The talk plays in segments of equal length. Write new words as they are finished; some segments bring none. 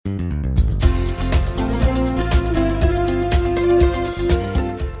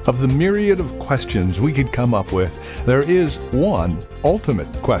Of the myriad of questions we could come up with, there is one ultimate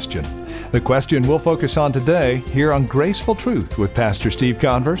question. The question we'll focus on today here on Graceful Truth with Pastor Steve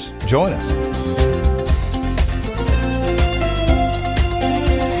Converse. Join us.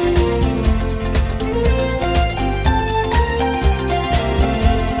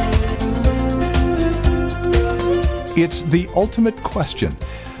 It's the ultimate question,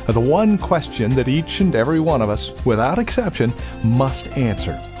 the one question that each and every one of us, without exception, must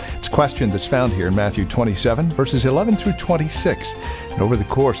answer. It's a question that's found here in Matthew 27, verses 11 through 26. And over the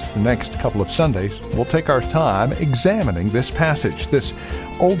course of the next couple of Sundays, we'll take our time examining this passage, this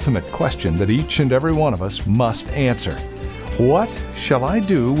ultimate question that each and every one of us must answer. What shall I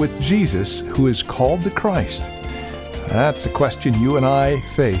do with Jesus who is called the Christ? That's a question you and I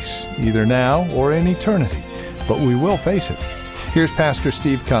face, either now or in eternity. But we will face it. Here's Pastor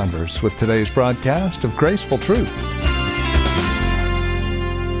Steve Converse with today's broadcast of Graceful Truth.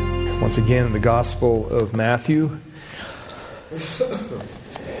 Once again in the Gospel of Matthew,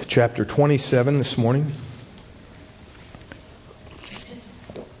 chapter 27 this morning.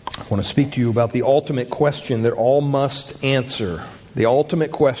 I want to speak to you about the ultimate question that all must answer. The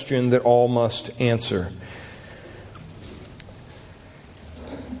ultimate question that all must answer.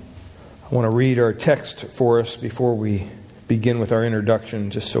 I want to read our text for us before we begin with our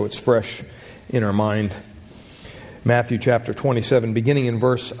introduction, just so it's fresh in our mind. Matthew chapter 27, beginning in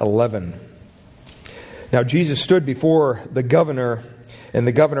verse 11. Now Jesus stood before the governor, and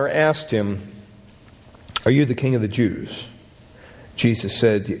the governor asked him, "Are you the king of the Jews?" Jesus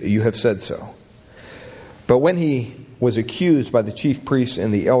said, "You have said so." But when he was accused by the chief priests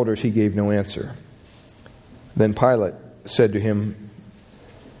and the elders, he gave no answer. Then Pilate said to him,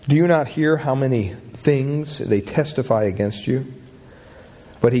 "Do you not hear how many things they testify against you?"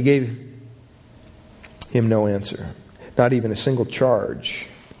 But he gave him no answer, not even a single charge.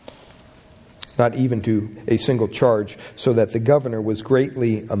 Not even to a single charge, so that the governor was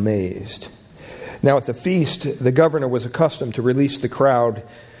greatly amazed. Now at the feast, the governor was accustomed to release for the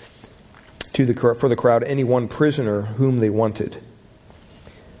crowd any one prisoner whom they wanted.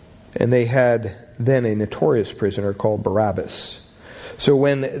 And they had then a notorious prisoner called Barabbas. So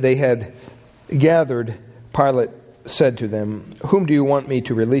when they had gathered, Pilate said to them, "Whom do you want me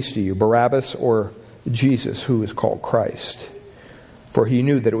to release to you, Barabbas or Jesus, who is called Christ?" For he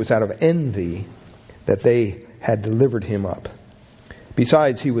knew that it was out of envy that they had delivered him up.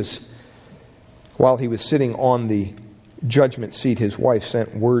 Besides, while he was sitting on the judgment seat, his wife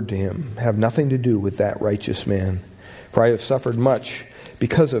sent word to him, "Have nothing to do with that righteous man, for I have suffered much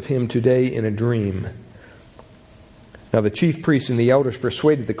because of him today in a dream." Now the chief priests and the elders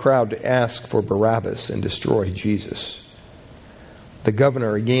persuaded the crowd to ask for Barabbas and destroy Jesus. The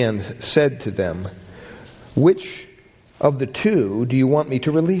governor again said to them, "Which of the two do you want me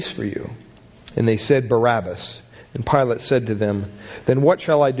to release for you?" And they said, "Barabbas." And Pilate said to them, "Then what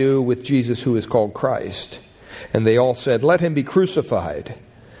shall I do with Jesus who is called Christ?" And they all said, "Let him be crucified."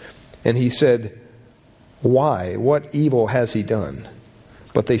 And he said, "Why? What evil has he done?"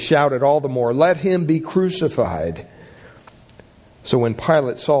 But they shouted all the more, "Let him be crucified." So when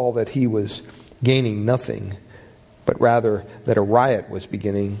Pilate saw that he was gaining nothing, but rather that a riot was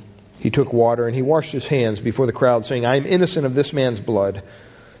beginning, he took water and he washed his hands before the crowd, saying, "I am innocent of this man's blood.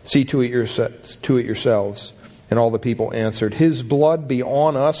 See to it yourselves." And all the people answered, "His blood be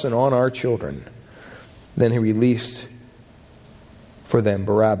on us and on our children." Then he released for them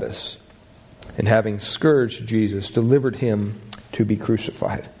Barabbas, and having scourged Jesus, delivered him to be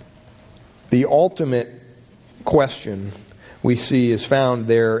crucified. The ultimate question we see is found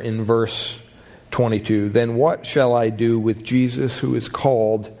there in verse 22. Then what shall I do with Jesus who is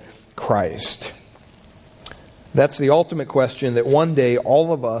called Christ? That's the ultimate question that one day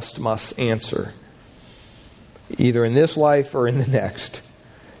all of us must answer, either in this life or in the next.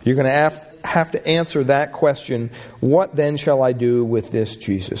 You're going to have to answer that question. What then shall I do with this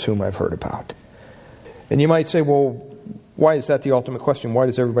Jesus whom I've heard about? And you might say, well, why is that the ultimate question? Why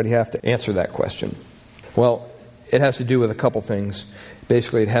does everybody have to answer that question? Well, it has to do with a couple things.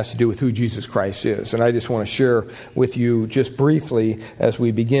 Basically, it has to do with who Jesus Christ is. And I just want to share with you just briefly as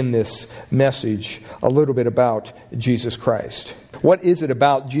we begin this message a little bit about Jesus Christ. What is it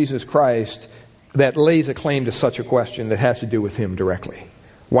about Jesus Christ that lays a claim to such a question that has to do with him directly?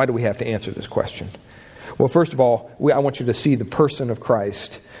 Why do we have to answer this question? Well, first of all, I want you to see the person of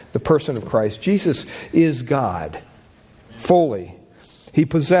Christ. The person of Christ. Jesus is God, fully. He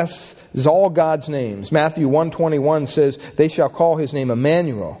possesses all God's names. Matthew 1:21 says, "They shall call his name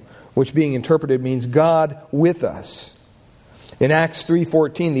Emmanuel," which being interpreted means God with us. In Acts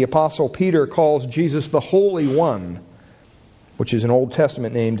 3:14, the Apostle Peter calls Jesus the Holy One, which is an Old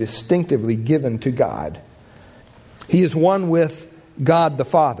Testament name distinctively given to God. He is one with God the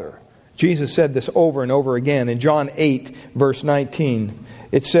Father. Jesus said this over and over again. In John 8, verse 19,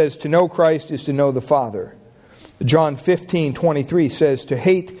 it says, "To know Christ is to know the Father." John 15:23 says, "To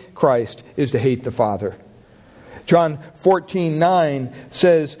hate Christ is to hate the Father." John 14:9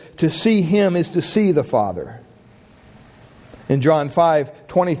 says, "To see Him is to see the Father." And John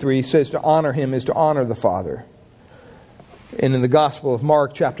 5:23 says, "To honor Him is to honor the Father." And in the Gospel of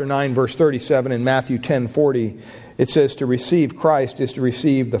Mark, chapter 9, verse 37, and Matthew 10:40, it says, "To receive Christ is to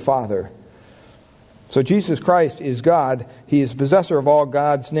receive the Father." So Jesus Christ is God. He is the possessor of all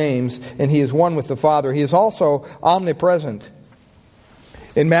God's names, and He is one with the Father. He is also omnipresent.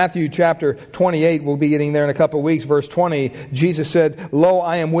 In Matthew chapter 28, we'll be getting there in a couple of weeks, verse 20, Jesus said, "Lo,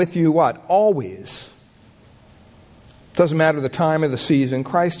 I am with you," what? Always. Doesn't matter the time or the season.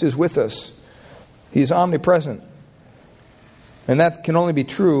 Christ is with us. He is omnipresent. And that can only be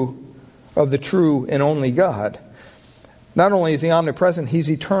true of the true and only God. Not only is He omnipresent, He's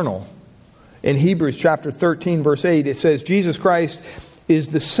eternal. In Hebrews chapter 13, verse 8, it says, Jesus Christ is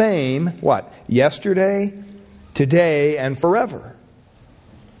the same, what? Yesterday, today, and forever.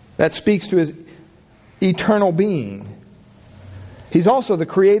 That speaks to His eternal being. He's also the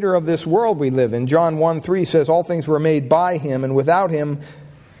creator of this world we live in. John 1:3 says, "All things were made by Him, and without Him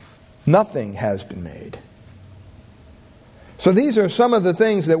nothing has been made." So these are some of the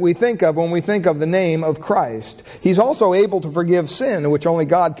things that we think of when we think of the name of Christ. He's also able to forgive sin, which only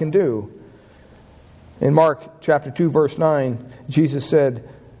God can do. In Mark chapter 2, verse 9, Jesus said,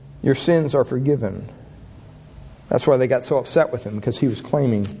 "Your sins are forgiven." That's why they got so upset with Him, because He was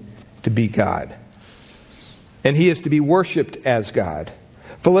claiming to be God. And He is to be worshipped as God.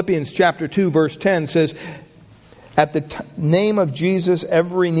 Philippians chapter 2, verse 10 says, "At the name of Jesus,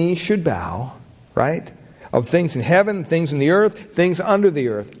 every knee should bow," right? Of things in heaven, things in the earth, things under the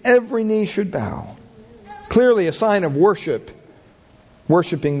earth. Every knee should bow. Clearly a sign of worship,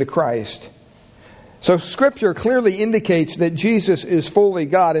 worshiping the Christ. So Scripture clearly indicates that Jesus is fully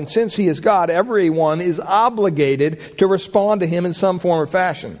God, and since He is God, everyone is obligated to respond to Him in some form or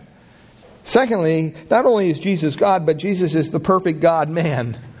fashion. Secondly, not only is Jesus God, but Jesus is the perfect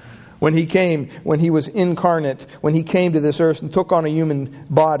God-man. When He came, when He was incarnate, when He came to this earth and took on a human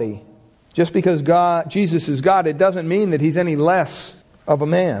body. Just because Jesus is God, it doesn't mean that He's any less of a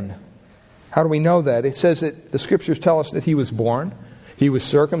man. How do we know that? It says that the Scriptures tell us that He was born, He was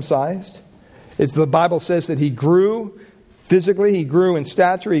circumcised. The Bible says that He grew physically, He grew in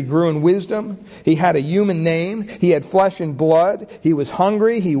stature, He grew in wisdom. He had a human name, He had flesh and blood. He was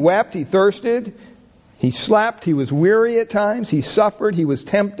hungry, He wept, He thirsted. He slept, He was weary at times. He suffered, He was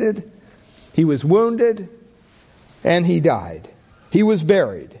tempted. He was wounded, and He died. He was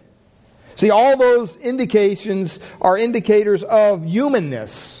buried. See, all those indications are indicators of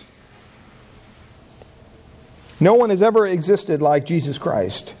humanness. No one has ever existed like Jesus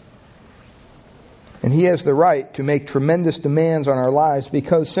Christ. And He has the right to make tremendous demands on our lives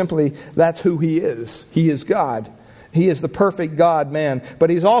because simply that's who He is. He is God. He is the perfect God-man. But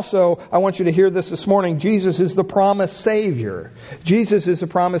He's also, I want you to hear this morning, Jesus is the promised Savior. Jesus is the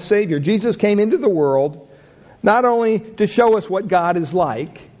promised Savior. Jesus came into the world not only to show us what God is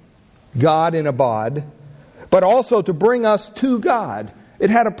like, God in a bod, but also to bring us to God. It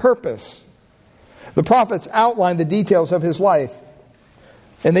had a purpose. The prophets outlined the details of His life,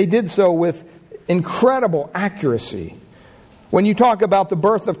 and they did so with incredible accuracy. When you talk about the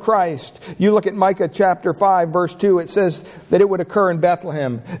birth of Christ, you look at Micah chapter 5, verse 2, it says that it would occur in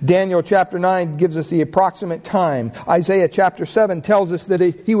Bethlehem. Daniel chapter 9 gives us the approximate time. Isaiah chapter 7 tells us that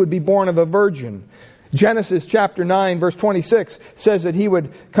He would be born of a virgin. Genesis chapter 9, verse 26 says that He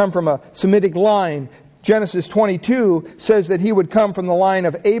would come from a Semitic line. Genesis 22 says that He would come from the line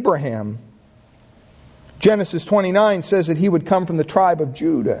of Abraham. Genesis 29 says that He would come from the tribe of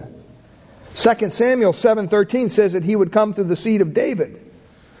Judah. 2 Samuel 7:13 says that He would come through the seed of David.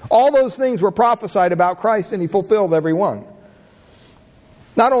 All those things were prophesied about Christ, and He fulfilled every one.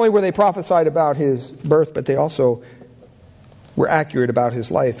 Not only were they prophesied about His birth, but they also were accurate about His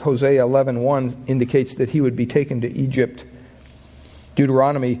life. Hosea 11:1 indicates that He would be taken to Egypt.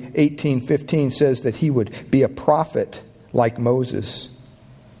 Deuteronomy 18:15 says that He would be a prophet like Moses.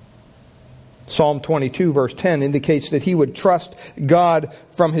 Psalm 22 verse 10 indicates that He would trust God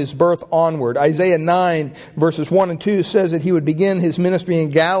from His birth onward. Isaiah 9 verses 1 and 2 says that He would begin His ministry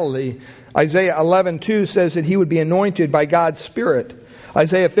in Galilee. Isaiah 11:2 says that He would be anointed by God's Spirit.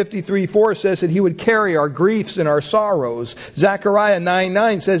 Isaiah 53:4 says that He would carry our griefs and our sorrows. Zechariah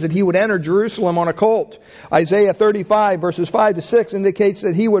 9:9 says that He would enter Jerusalem on a colt. Isaiah 35 verses 5 to 6 indicates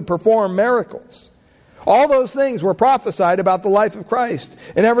that He would perform miracles. All those things were prophesied about the life of Christ,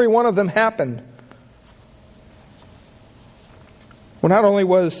 and every one of them happened. Well, not only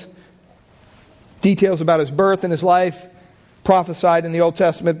was details about his birth and his life prophesied in the Old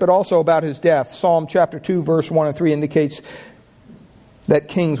Testament, but also about his death. Psalm chapter 2, verse 1 and 3 indicates that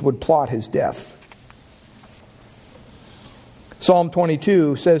kings would plot his death. Psalm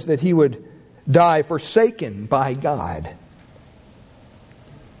 22 says that he would die forsaken by God.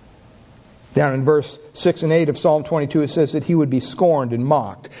 Down in verse 6 and 8 of Psalm 22 it says that he would be scorned and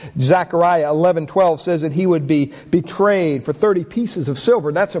mocked. Zechariah 11:12 says that he would be betrayed for 30 pieces of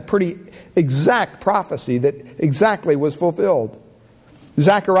silver. That's a pretty exact prophecy that exactly was fulfilled.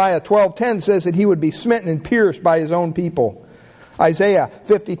 Zechariah 12:10 says that he would be smitten and pierced by his own people. Isaiah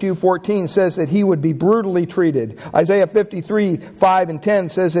 52:14 says that he would be brutally treated. Isaiah 53:5 and 10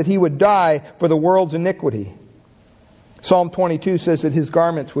 says that he would die for the world's iniquity. Psalm 22 says that his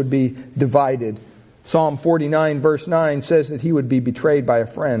garments would be divided. Psalm 49 verse 9 says that he would be betrayed by a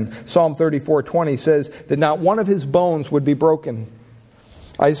friend. Psalm 34:20 says that not one of his bones would be broken.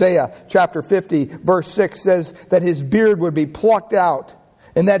 Isaiah chapter 50 verse 6 says that his beard would be plucked out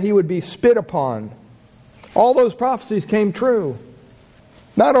and that he would be spit upon. All those prophecies came true.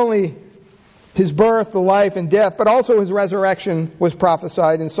 Not only his birth, the life, and death, but also his resurrection was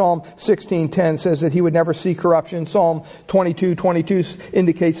prophesied. In Psalm 16:10 says that he would never see corruption. Psalm 22:22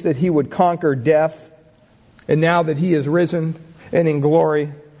 indicates that he would conquer death. And now that he is risen and in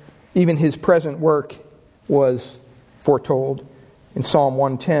glory, even his present work was foretold. In Psalm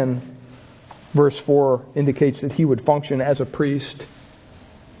 110, verse 4 indicates that he would function as a priest.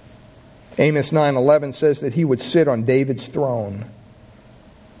 Amos 9:11 says that he would sit on David's throne.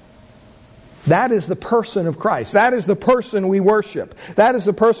 That is the person of Christ. That is the person we worship. That is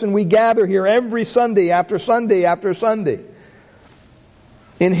the person we gather here every Sunday after Sunday after Sunday.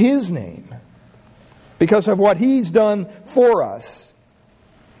 In His name. Because of what He's done for us.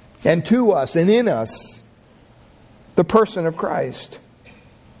 And to us and in us. The person of Christ.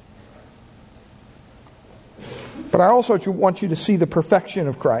 But I also want you to see the perfection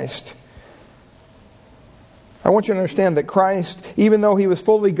of Christ. I want you to understand that Christ, even though He was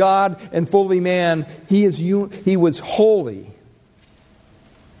fully God and fully man, He was holy.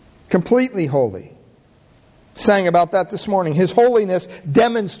 Completely holy. Sang about that this morning. His holiness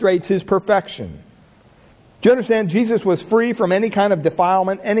demonstrates His perfection. Do you understand? Jesus was free from any kind of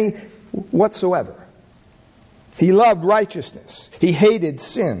defilement, any whatsoever. He loved righteousness. He hated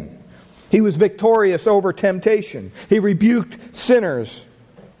sin. He was victorious over temptation. He rebuked sinners.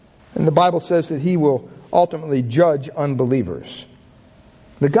 And the Bible says that He will ultimately judge unbelievers.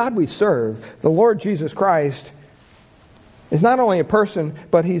 The God we serve, the Lord Jesus Christ, is not only a person,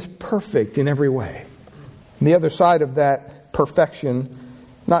 but He's perfect in every way. And the other side of that perfection,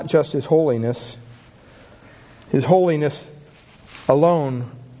 not just His holiness alone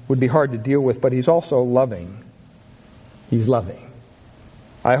would be hard to deal with, but He's also loving. He's loving.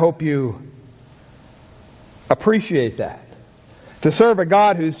 I hope you appreciate that. To serve a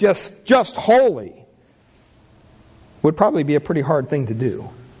God who's just holy would probably be a pretty hard thing to do.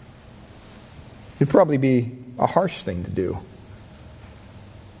 It'd probably be a harsh thing to do.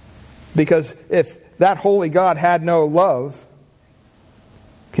 Because if that holy God had no love,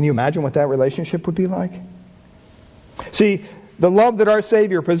 can you imagine what that relationship would be like? See, the love that our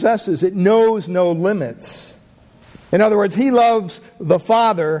Savior possesses, it knows no limits. In other words, He loves the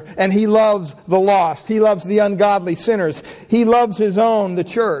Father and He loves the lost. He loves the ungodly sinners. He loves His own, the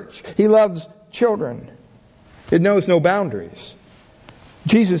church. He loves children. It knows no boundaries.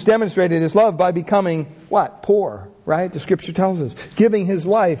 Jesus demonstrated His love by becoming what? Poor, right? The Scripture tells us. Giving His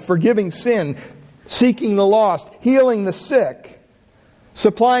life, forgiving sin, seeking the lost, healing the sick,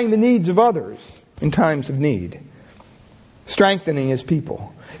 supplying the needs of others in times of need, strengthening His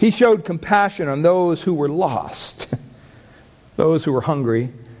people. He showed compassion on those who were lost, those who were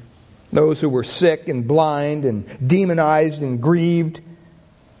hungry, those who were sick and blind and demonized and grieved.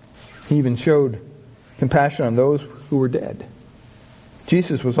 He even showed compassion on those who were dead.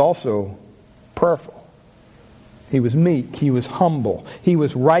 Jesus was also prayerful. He was meek. He was humble. He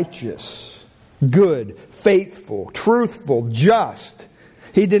was righteous, good, faithful, truthful, just.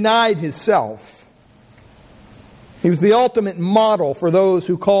 He denied Himself. He was the ultimate model for those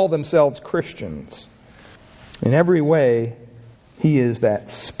who call themselves Christians. In every way, He is that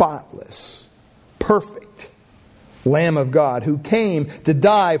spotless, perfect Lamb of God who came to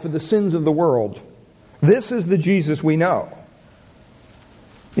die for the sins of the world. This is the Jesus we know.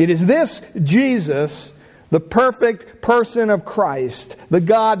 It is this Jesus, the perfect person of Christ, the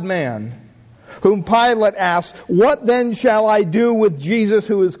God-man, whom Pilate asked, "What then shall I do with Jesus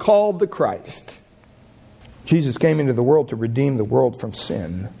who is called the Christ?" Jesus came into the world to redeem the world from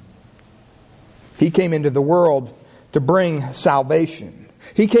sin. He came into the world to bring salvation.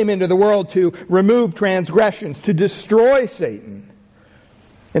 He came into the world to remove transgressions, to destroy Satan,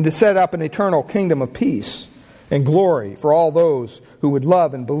 and to set up an eternal kingdom of peace and glory for all those who would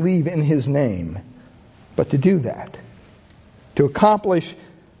love and believe in His name. But to do that, to accomplish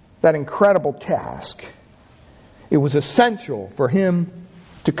that incredible task, it was essential for Him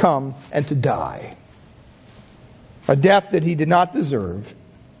to come and to die. A death that He did not deserve.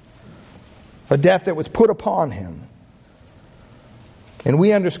 A death that was put upon Him. And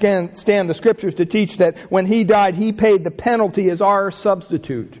we understand the Scriptures to teach that when He died, He paid the penalty as our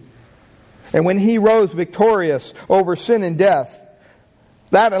substitute. And when He rose victorious over sin and death,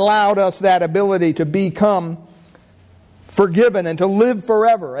 that allowed us that ability to become forgiven and to live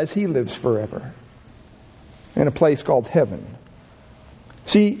forever as He lives forever in a place called heaven.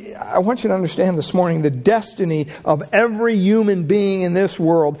 See, I want you to understand this morning the destiny of every human being in this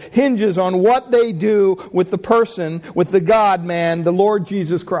world hinges on what they do with the person, with the God-man, the Lord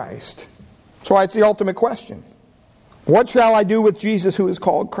Jesus Christ. That's why it's the ultimate question. What shall I do with Jesus who is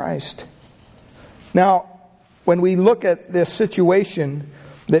called Christ? Now, when we look at this situation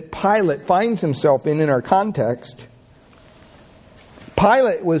that Pilate finds himself in our context,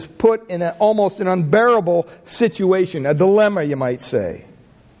 Pilate was put in almost an unbearable situation, a dilemma, you might say.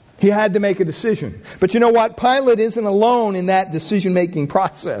 He had to make a decision. But you know what? Pilate isn't alone in that decision-making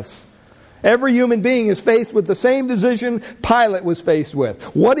process. Every human being is faced with the same decision Pilate was faced with.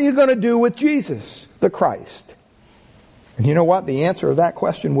 What are you going to do with Jesus, the Christ? And you know what? The answer to that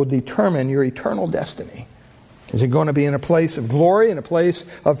question will determine your eternal destiny. Is it going to be in a place of glory, in a place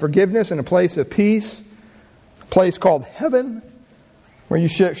of forgiveness, in a place of peace, a place called heaven, where you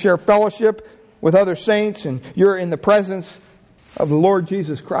share fellowship with other saints and you're in the presence of the Lord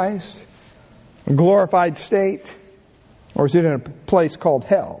Jesus Christ, a glorified state? Or is it in a place called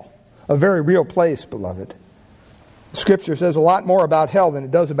hell? A very real place, beloved. The Scripture says a lot more about hell than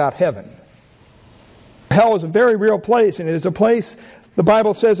it does about heaven. Hell is a very real place, and it is a place, the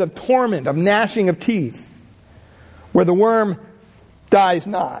Bible says, of torment, of gnashing of teeth, where the worm dies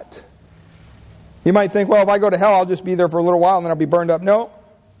not. You might think, well, if I go to hell, I'll just be there for a little while and then I'll be burned up. No.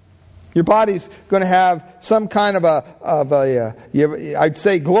 Your body's going to have some kind of I'd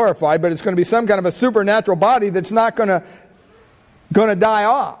say glorified, but it's going to be some kind of a supernatural body that's not going to die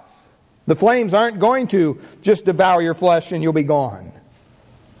off. The flames aren't going to just devour your flesh and you'll be gone.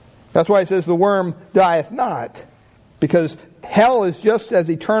 That's why it says the worm dieth not, because hell is just as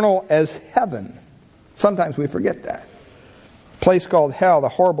eternal as heaven. Sometimes we forget that. A place called hell, the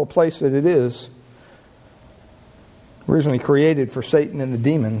horrible place that it is, originally created for Satan and the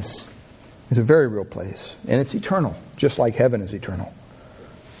demons, is a very real place. And it's eternal, just like heaven is eternal.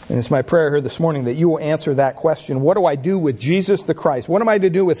 And it's my prayer here this morning that you will answer that question. What do I do with Jesus the Christ? What am I to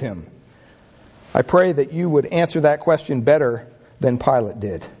do with Him? I pray that you would answer that question better than Pilate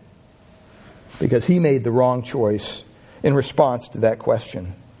did, because he made the wrong choice in response to that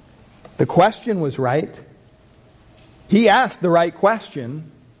question. The question was right. He asked the right question.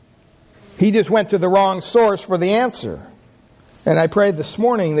 He just went to the wrong source for the answer. And I pray this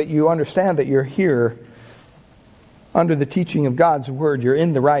morning that you understand that you're here under the teaching of God's Word. You're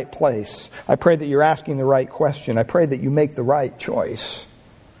in the right place. I pray that you're asking the right question. I pray that you make the right choice.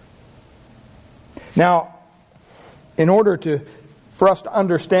 Now, in order for us to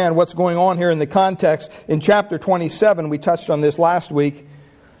understand what's going on here in the context, in chapter 27, we touched on this last week,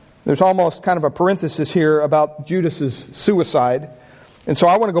 there's almost kind of a parenthesis here about Judas's suicide. And so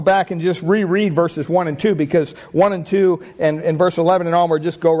I want to go back and just reread verses 1 and 2, because 1 and 2 and verse 11 and onward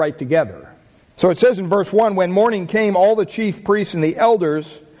just go right together. So it says in verse 1, when morning came, all the chief priests and the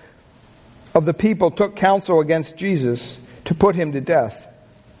elders of the people took counsel against Jesus to put Him to death.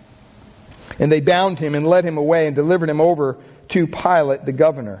 And they bound Him and led Him away and delivered Him over to Pilate the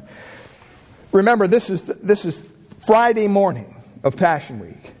governor. Remember, this is Friday morning of Passion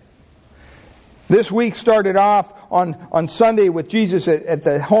Week. This week started off on Sunday with Jesus at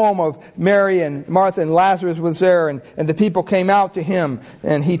the home of Mary and Martha, and Lazarus was there, and the people came out to Him,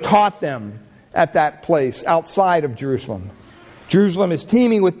 and He taught them at that place outside of Jerusalem. Jerusalem is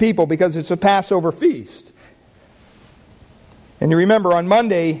teeming with people because it's a Passover feast. And you remember on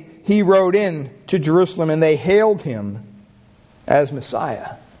Monday, He rode in to Jerusalem and they hailed Him as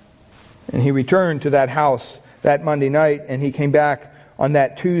Messiah. And He returned to that house that Monday night, and He came back on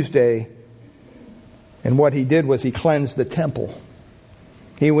that Tuesday. And what He did was He cleansed the temple.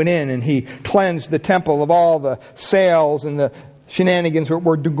 He went in and He cleansed the temple of all the sales and the shenanigans that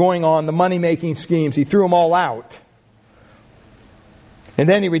were going on, the money-making schemes. He threw them all out. And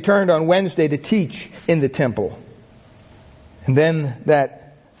then he returned on Wednesday to teach in the temple. And then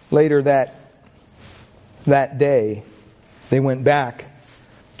later that day, they went back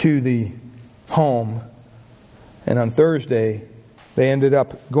to the home. And on Thursday, they ended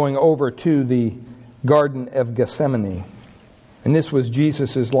up going over to the Garden of Gethsemane. And this was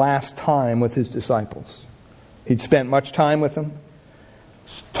Jesus' last time with his disciples. He'd spent much time with them,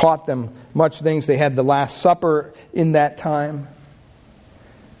 taught them much things. They had the Last Supper in that time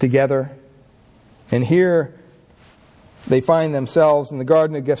together. And here they find themselves in the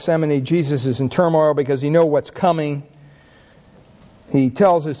Garden of Gethsemane. Jesus is in turmoil because he knows what's coming. He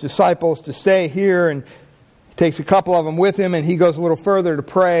tells his disciples to stay here, and he takes a couple of them with him, and he goes a little further to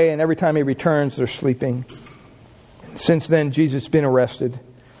pray, and every time he returns, they're sleeping. Since then, Jesus has been arrested.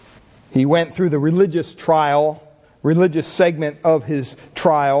 He went through the religious segment of his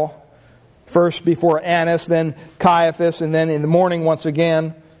trial. First before Annas, then Caiaphas, and then in the morning once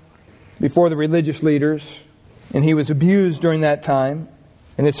again before the religious leaders. And he was abused during that time.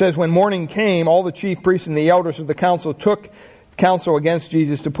 And it says, when morning came, all the chief priests and the elders of the council took counsel against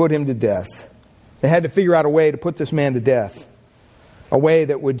Jesus to put him to death. They had to figure out a way to put this man to death. A way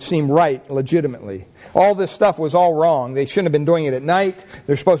that would seem right, legitimately. All this stuff was all wrong. They shouldn't have been doing it at night.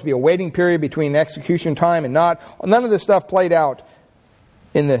 There's supposed to be a waiting period between execution time and not. None of this stuff played out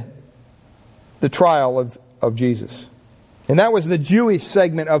in the trial of Jesus. And that was the Jewish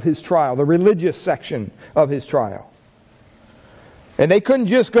segment of his trial, the religious section of his trial. And they couldn't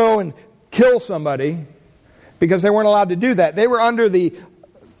just go and kill somebody because they weren't allowed to do that. They were under the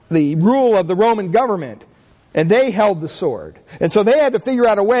rule of the Roman government. And they held the sword. And so they had to figure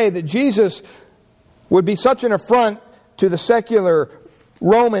out a way that Jesus would be such an affront to the secular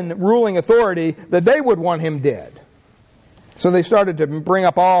Roman ruling authority that they would want him dead. So they started to bring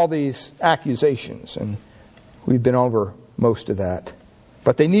up all these accusations. And we've been over most of that.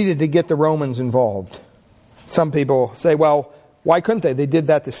 But they needed to get the Romans involved. Some people say, well, why couldn't they? They did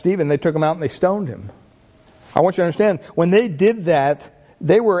that to Stephen. They took him out and they stoned him. I want you to understand, when they did that,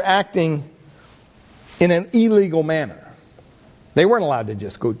 they were acting in an illegal manner. They weren't allowed to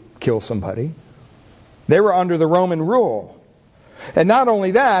just go kill somebody. They were under the Roman rule. And not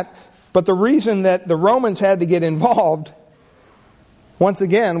only that, but the reason that the Romans had to get involved, once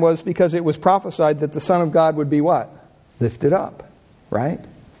again, was because it was prophesied that the Son of God would be what? Lifted up, right?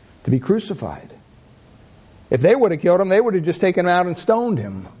 To be crucified. If they would have killed him, they would have just taken him out and stoned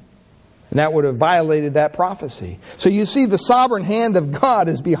him. And that would have violated that prophecy. So you see, the sovereign hand of God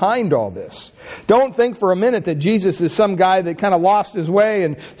is behind all this. Don't think for a minute that Jesus is some guy that kind of lost his way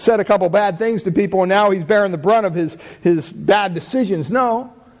and said a couple bad things to people and now he's bearing the brunt of his bad decisions.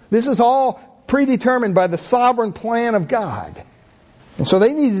 No. This is all predetermined by the sovereign plan of God. And so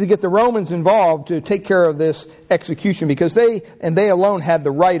they needed to get the Romans involved to take care of this execution because they alone had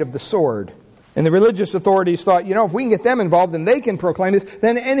the right of the sword. And the religious authorities thought, if we can get them involved and they can proclaim this,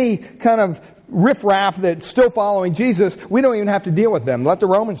 then any kind of riffraff that's still following Jesus, we don't even have to deal with them. Let the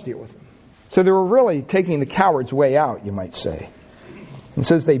Romans deal with them. So they were really taking the coward's way out, you might say. It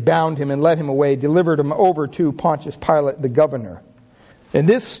says they bound him and led him away, delivered him over to Pontius Pilate, the governor. And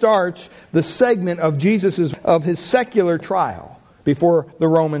this starts the segment of his secular trial before the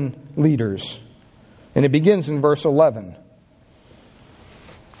Roman leaders. And it begins in verse 11.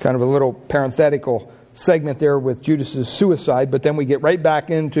 Kind of a little parenthetical segment there with Judas's suicide, but then we get right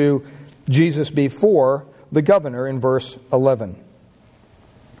back into Jesus before the governor in verse 11.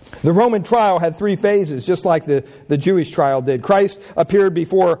 The Roman trial had 3 phases, just like the Jewish trial did. Christ appeared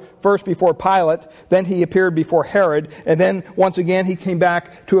first before Pilate, then he appeared before Herod, and then once again he came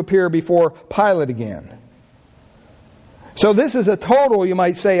back to appear before Pilate again. So this is a total, you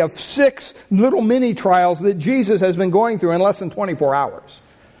might say, of 6 little mini trials that Jesus has been going through in less than 24 hours.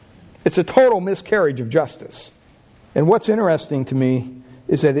 It's a total miscarriage of justice. And what's interesting to me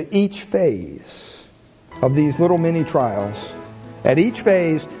is that at each phase of these little mini trials, at each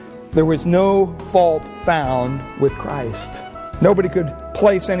phase, there was no fault found with Christ. Nobody could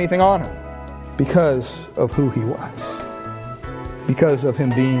place anything on him because of who he was. Because of him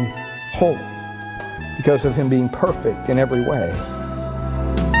being holy. Because of him being perfect in every way.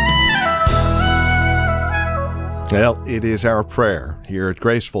 Well, it is our prayer here at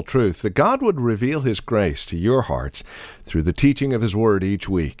Graceful Truth that God would reveal His grace to your hearts through the teaching of His Word each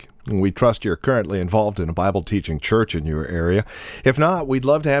week. And we trust you're currently involved in a Bible teaching church in your area. If not, we'd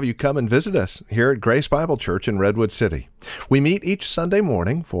love to have you come and visit us here at Grace Bible Church in Redwood City. We meet each Sunday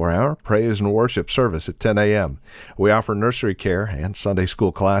morning for our praise and worship service at 10 a.m. We offer nursery care and Sunday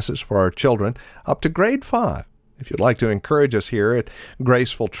school classes for our children up to grade 5. If you'd like to encourage us here at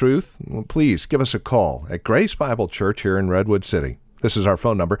Graceful Truth, please give us a call at Grace Bible Church here in Redwood City. This is our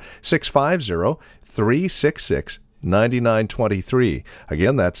phone number, 650-366-9923.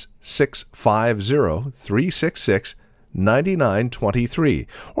 Again, that's 650-366-9923.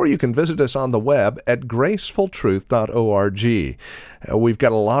 Or you can visit us on the web at gracefultruth.org. We've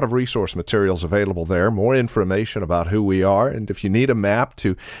got a lot of resource materials available there, more information about who we are, and if you need a map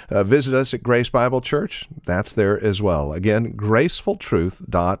to visit us at Grace Bible Church, that's there as well. Again,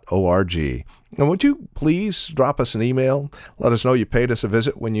 gracefultruth.org. And would you please drop us an email? Let us know you paid us a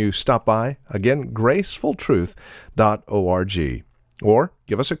visit when you stop by. Again, gracefultruth.org. Or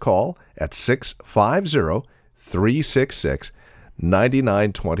give us a call at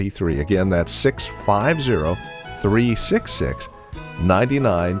 650-366-9923. Again, that's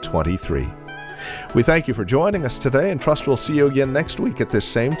 650-366-9923. We thank you for joining us today and trust we'll see you again next week at this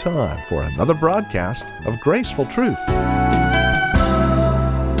same time for another broadcast of Graceful Truth.